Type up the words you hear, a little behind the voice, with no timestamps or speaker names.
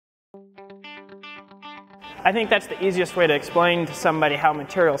I think that's the easiest way to explain to somebody how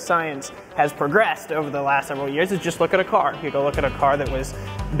material science has progressed over the last several years is just look at a car. You go look at a car that was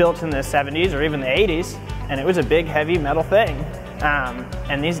built in the 70s or even the 80s, and it was a big, heavy metal thing.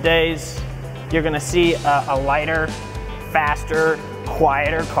 And these days, you're going to see a lighter, faster,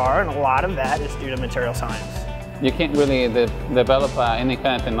 quieter car, and a lot of that is due to material science. You can't really develop any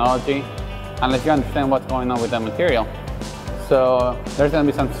kind of technology unless you understand what's going on with that material. So there's going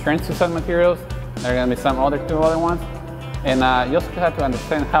to be some strengths to some materials, there are going to be some other ones, and you also have to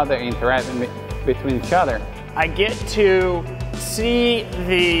understand how they interact between each other. I get to see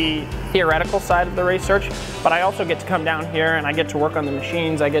the theoretical side of the research, but I also get to come down here and I get to work on the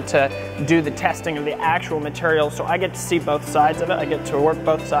machines. I get to do the testing of the actual materials, so I get to see both sides of it. I get to work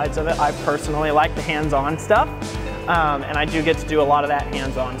both sides of it. I personally like the hands-on stuff, and I do get to do a lot of that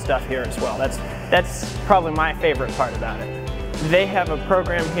hands-on stuff here as well. That's probably my favorite part about it. They have a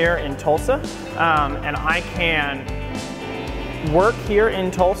program here in Tulsa, and I can work here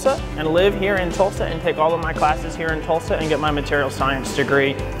in Tulsa and live here in Tulsa and take all of my classes here in Tulsa and get my material science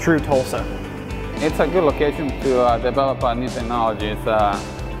degree through Tulsa. It's a good location to develop new technologies.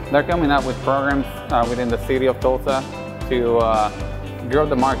 They're coming up with programs within the city of Tulsa to grow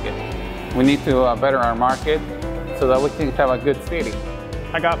the market. We need to better our market so that we can have a good city.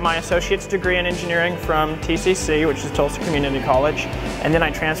 I got my associate's degree in engineering from TCC, which is Tulsa Community College, and then I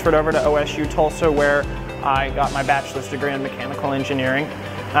transferred over to OSU-Tulsa where I got my bachelor's degree in mechanical engineering.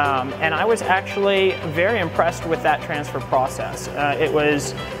 And I was actually very impressed with that transfer process. It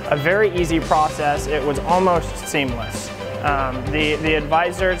was a very easy process. It was almost seamless. The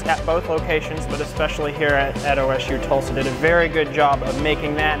advisors at both locations, but especially here at OSU-Tulsa, did a very good job of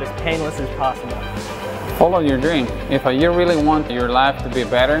making that as painless as possible. Follow your dream. If you really want your life to be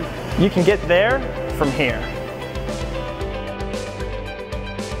better, you can get there from here.